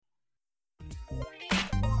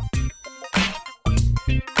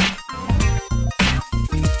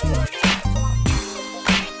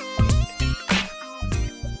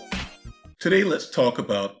Today, let's talk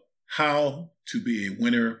about how to be a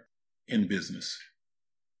winner in business.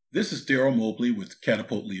 This is Daryl Mobley with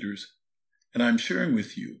Catapult Leaders, and I'm sharing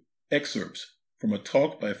with you excerpts from a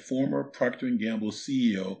talk by former Procter & Gamble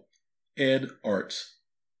CEO Ed Artz.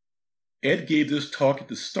 Ed gave this talk at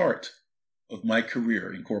the start of my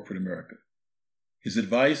career in corporate America. His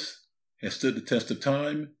advice has stood the test of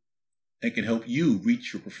time and can help you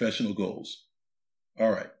reach your professional goals. All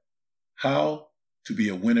right, how to be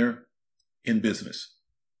a winner in business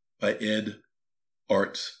by Ed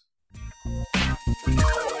Artz.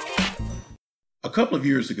 A couple of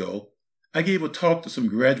years ago, I gave a talk to some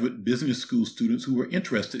graduate business school students who were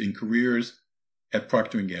interested in careers at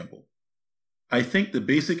Procter & Gamble. I think the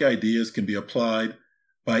basic ideas can be applied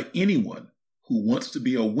by anyone who wants to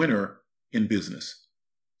be a winner in business.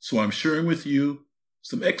 So I'm sharing with you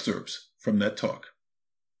some excerpts from that talk.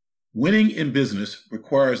 Winning in business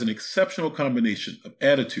requires an exceptional combination of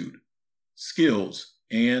attitude, skills,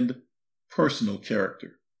 and personal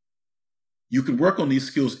character. You can work on these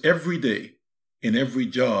skills every day in every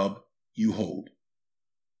job you hold.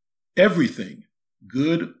 Everything,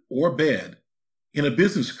 good or bad, in a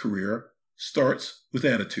business career starts with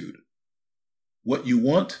attitude. What you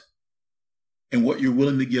want and what you're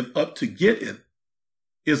willing to give up to get it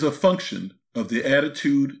is a function of the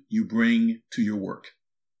attitude you bring to your work.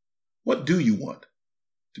 What do you want?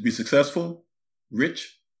 To be successful,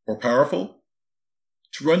 rich, or powerful?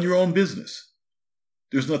 To run your own business?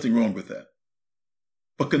 There's nothing wrong with that.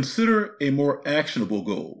 But consider a more actionable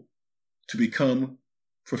goal: to become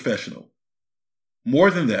professional. More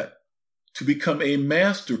than that, to become a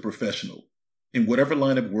master professional in whatever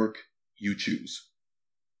line of work you choose.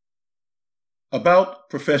 About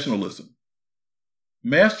professionalism.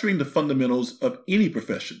 Mastering the fundamentals of any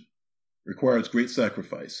profession requires great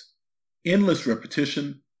sacrifice, endless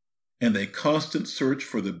repetition, and a constant search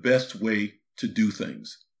for the best way to do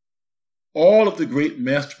things. All of the great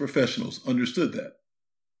master professionals understood that.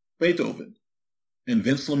 Beethoven and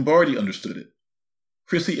Vince Lombardi understood it.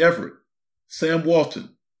 Chrissy Everett, Sam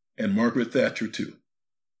Walton, and Margaret Thatcher too.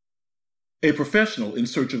 A professional in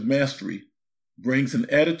search of mastery brings an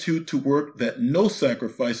attitude to work that no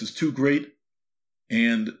sacrifice is too great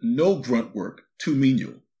and no grunt work too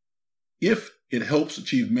menial, if it helps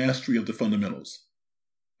achieve mastery of the fundamentals.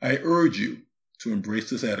 I urge you to embrace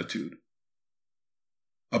this attitude.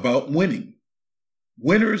 About winning.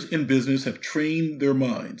 Winners in business have trained their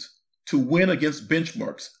minds to win against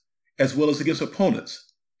benchmarks as well as against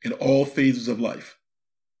opponents in all phases of life.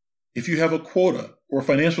 If you have a quota or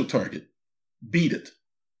financial target, beat it.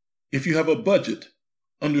 If you have a budget,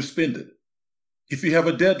 underspend it. If you have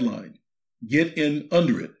a deadline, get in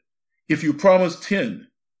under it. If you promise 10,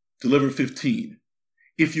 deliver 15.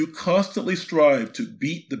 If you constantly strive to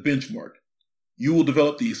beat the benchmark, you will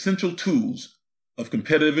develop the essential tools of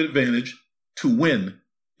competitive advantage to win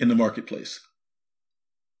in the marketplace.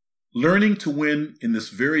 Learning to win in this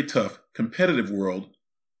very tough, competitive world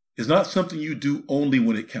is not something you do only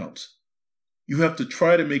when it counts. You have to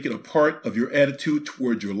try to make it a part of your attitude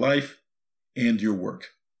toward your life and your work.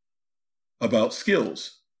 About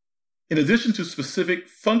skills. In addition to specific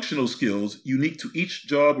functional skills unique to each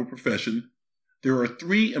job or profession, there are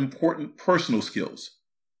 3 important personal skills: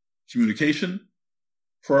 communication,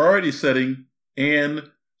 priority setting, and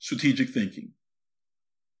strategic thinking.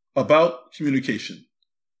 About communication.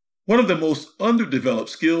 One of the most underdeveloped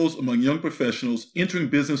skills among young professionals entering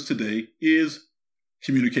business today is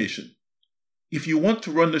communication. If you want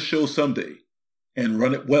to run the show someday and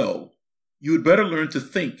run it well, you had better learn to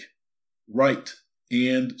think, write,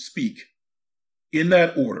 and speak in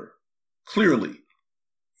that order, clearly,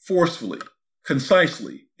 forcefully,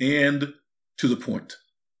 concisely, and to the point.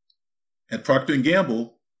 At Procter &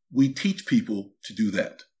 Gamble, we teach people to do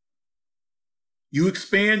that. You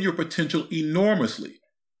expand your potential enormously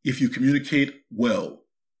if you communicate well.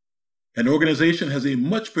 An organization has a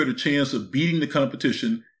much better chance of beating the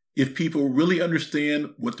competition if people really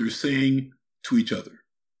understand what they're saying to each other.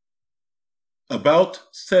 About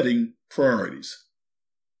setting priorities.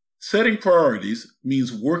 Setting priorities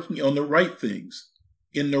means working on the right things,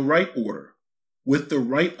 in the right order, with the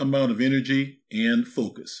right amount of energy and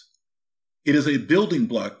focus. It is a building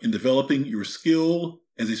block in developing your skill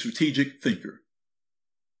as a strategic thinker.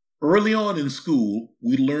 Early on in school,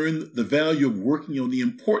 we learned the value of working on the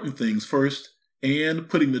important things first and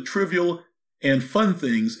putting the trivial and fun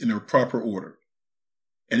things in their proper order.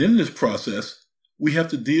 And in this process, we have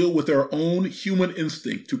to deal with our own human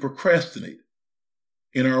instinct to procrastinate.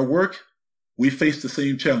 In our work, we face the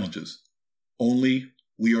same challenges, only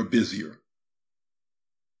we are busier.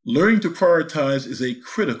 Learning to prioritize is a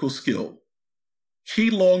critical skill. Key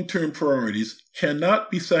long-term priorities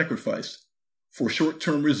cannot be sacrificed for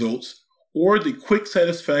short-term results or the quick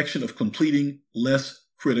satisfaction of completing less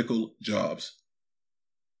critical jobs.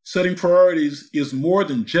 Setting priorities is more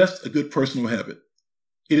than just a good personal habit.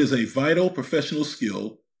 It is a vital professional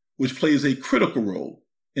skill which plays a critical role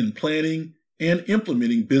in planning and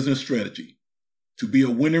implementing business strategy. To be a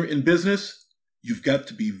winner in business, you've got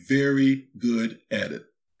to be very good at it.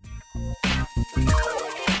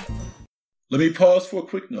 Let me pause for a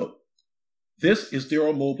quick note. This is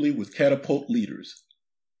Daryl Mobley with Catapult Leaders,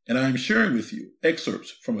 and I am sharing with you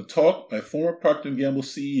excerpts from a talk by former Procter & Gamble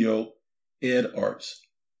CEO Ed Arts.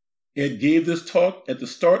 Ed gave this talk at the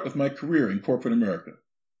start of my career in corporate America.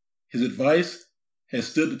 His advice has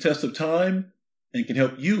stood the test of time and can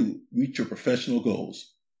help you reach your professional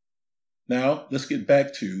goals. Now, let's get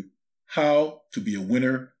back to how to be a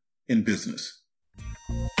winner in business.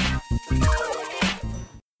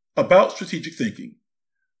 About strategic thinking.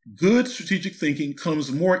 Good strategic thinking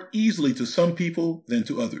comes more easily to some people than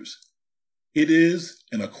to others. It is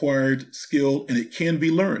an acquired skill and it can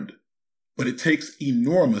be learned, but it takes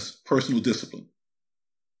enormous personal discipline.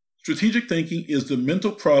 Strategic thinking is the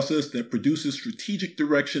mental process that produces strategic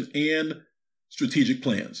direction and strategic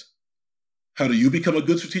plans. How do you become a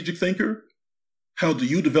good strategic thinker? How do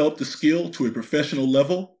you develop the skill to a professional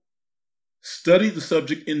level? Study the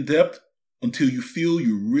subject in depth until you feel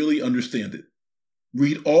you really understand it.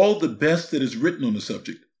 Read all the best that is written on the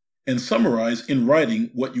subject and summarize in writing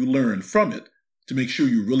what you learned from it to make sure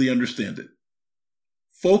you really understand it.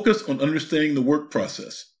 Focus on understanding the work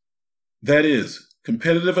process. That is,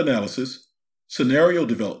 competitive analysis, scenario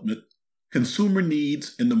development, consumer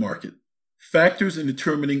needs in the market, factors in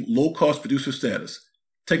determining low-cost producer status,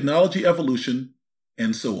 technology evolution,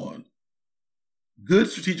 and so on. Good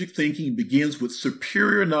strategic thinking begins with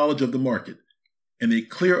superior knowledge of the market and a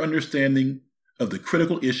clear understanding of the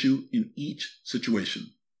critical issue in each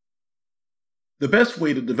situation. The best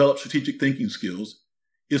way to develop strategic thinking skills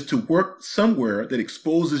is to work somewhere that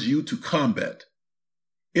exposes you to combat.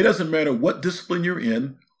 It doesn't matter what discipline you're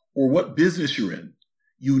in or what business you're in.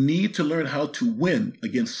 You need to learn how to win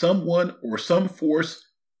against someone or some force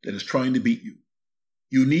that is trying to beat you.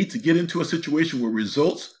 You need to get into a situation where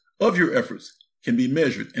results of your efforts can be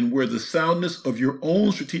measured and where the soundness of your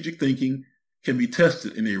own strategic thinking can be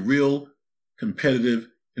tested in a real competitive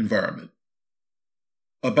environment.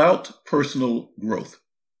 About personal growth.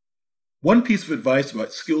 One piece of advice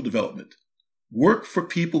about skill development: work for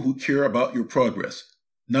people who care about your progress,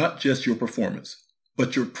 not just your performance,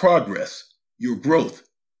 but your progress, your growth.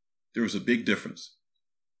 There is a big difference.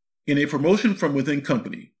 In a promotion from within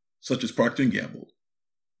company, such as Procter & Gamble,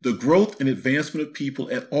 the growth and advancement of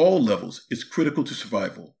people at all levels is critical to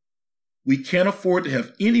survival. We can't afford to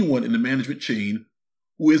have anyone in the management chain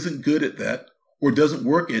who isn't good at that, or doesn't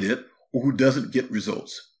work at it, or who doesn't get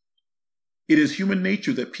results. It is human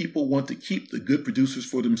nature that people want to keep the good producers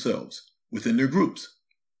for themselves, within their groups.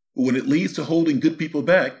 But when it leads to holding good people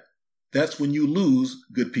back, that's when you lose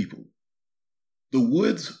good people. The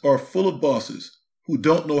woods are full of bosses who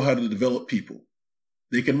don't know how to develop people.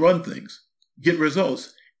 They can run things, get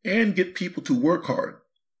results, and get people to work hard,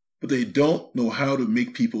 but they don't know how to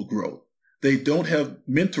make people grow. They don't have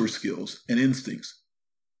mentor skills and instincts.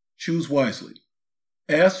 Choose wisely.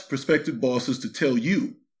 Ask prospective bosses to tell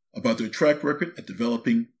you about their track record at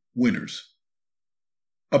developing winners.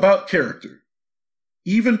 About character.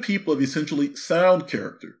 Even people of essentially sound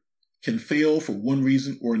character can fail for one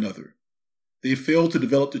reason or another. They fail to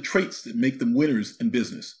develop the traits that make them winners in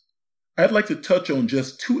business. I'd like to touch on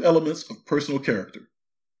just two elements of personal character: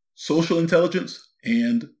 social intelligence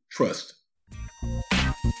and trust.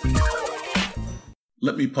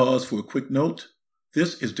 Let me pause for a quick note.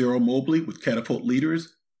 This is Daryl Mobley with Catapult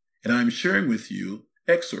Leaders, and I'm sharing with you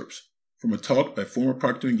excerpts from a talk by former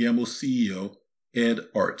Procter & Gamble CEO Ed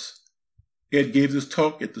Arts. Ed gave this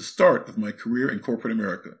talk at the start of my career in corporate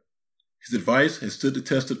America. His advice has stood the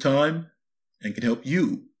test of time and can help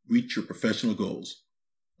you reach your professional goals.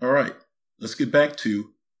 All right, let's get back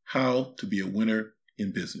to how to be a winner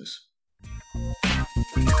in business.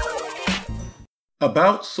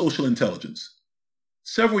 About social intelligence.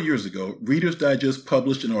 Several years ago, Reader's Digest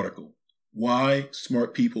published an article, Why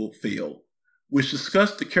Smart People Fail, which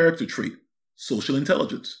discussed the character trait, social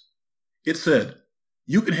intelligence. It said,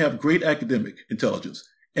 you can have great academic intelligence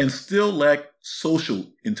and still lack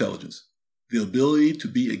social intelligence, the ability to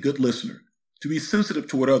be a good listener, to be sensitive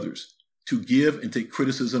toward others, to give and take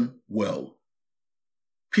criticism well.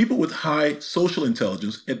 People with high social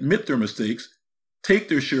intelligence admit their mistakes, take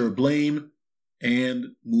their share of blame,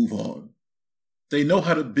 and move on. They know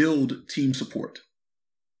how to build team support.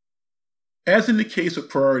 As in the case of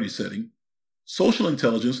priority setting, social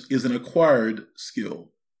intelligence is an acquired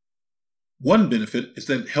skill. One benefit is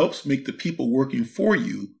that it helps make the people working for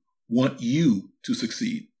you want you to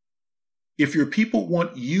succeed. If your people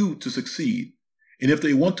want you to succeed, and if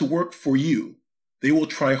they want to work for you, they will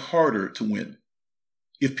try harder to win.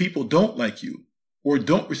 If people don't like you or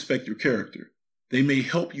don't respect your character, they may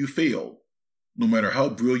help you fail, no matter how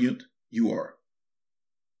brilliant you are.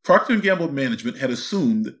 Procter & Gamble management had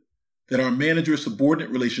assumed that our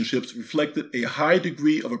manager-subordinate relationships reflected a high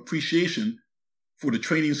degree of appreciation for the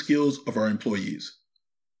training skills of our employees.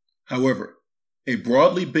 However, a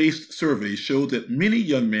broadly based survey showed that many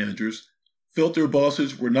young managers felt their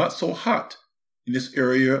bosses were not so hot in this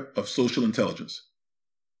area of social intelligence.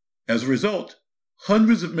 As a result,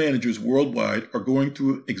 hundreds of managers worldwide are going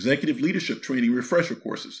through executive leadership training refresher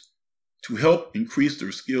courses to help increase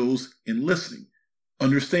their skills in listening,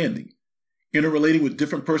 understanding, interrelating with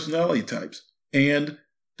different personality types, and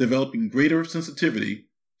developing greater sensitivity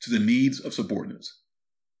to the needs of subordinates.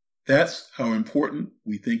 That's how important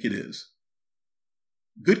we think it is.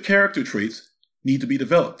 Good character traits need to be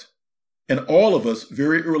developed, and all of us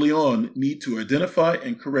very early on need to identify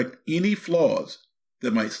and correct any flaws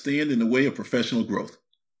that might stand in the way of professional growth.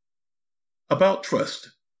 About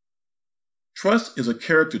trust. Trust is a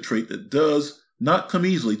character trait that does not come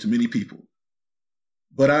easily to many people.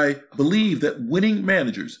 But I believe that winning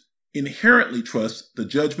managers inherently trust the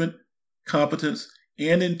judgment, competence,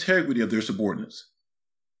 and integrity of their subordinates.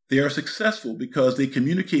 They are successful because they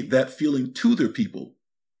communicate that feeling to their people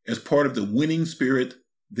as part of the winning spirit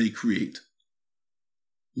they create.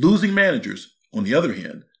 Losing managers, on the other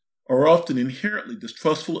hand, are often inherently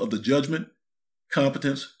distrustful of the judgment,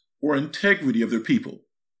 competence, or integrity of their people,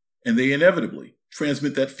 and they inevitably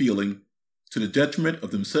transmit that feeling to the detriment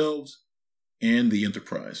of themselves and the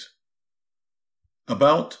enterprise.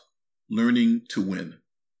 About learning to win.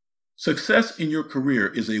 Success in your career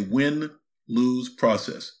is a win-lose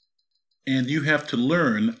process, and you have to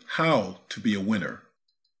learn how to be a winner.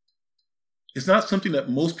 It's not something that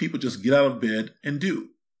most people just get out of bed and do.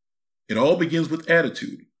 It all begins with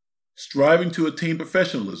attitude, striving to attain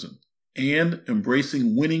professionalism, and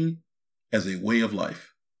embracing winning as a way of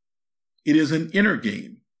life. It is an inner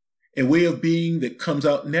game, a way of being that comes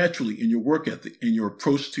out naturally in your work ethic and your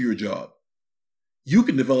approach to your job. You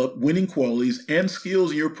can develop winning qualities and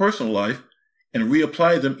skills in your personal life and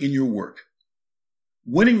reapply them in your work.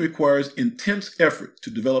 Winning requires intense effort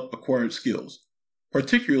to develop acquired skills,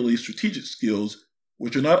 particularly strategic skills,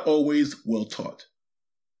 which are not always well taught.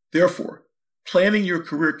 Therefore, planning your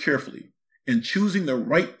career carefully and choosing the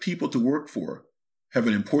right people to work for have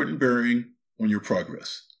an important bearing on your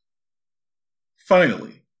progress.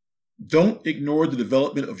 Finally, don't ignore the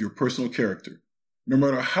development of your personal character, no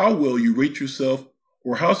matter how well you rate yourself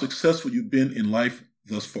or how successful you've been in life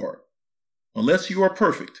thus far. Unless you are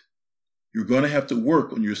perfect, you're going to have to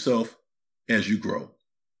work on yourself as you grow.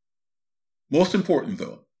 Most important,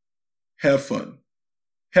 though, have fun.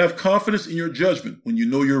 Have confidence in your judgment when you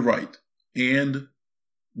know you're right, and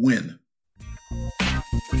win.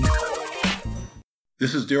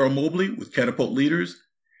 This is Daryl Mobley with Catapult Leaders,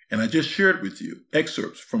 and I just shared with you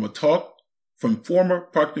excerpts from a talk from former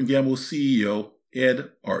Procter & Gamble CEO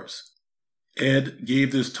Ed Arce. Ed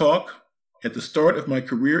gave this talk at the start of my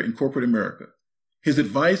career in corporate America. His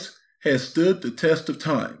advice has stood the test of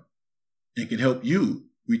time and can help you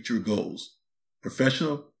reach your goals,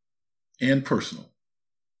 professional and personal.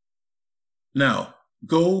 Now,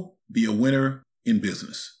 go be a winner in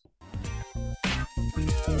business.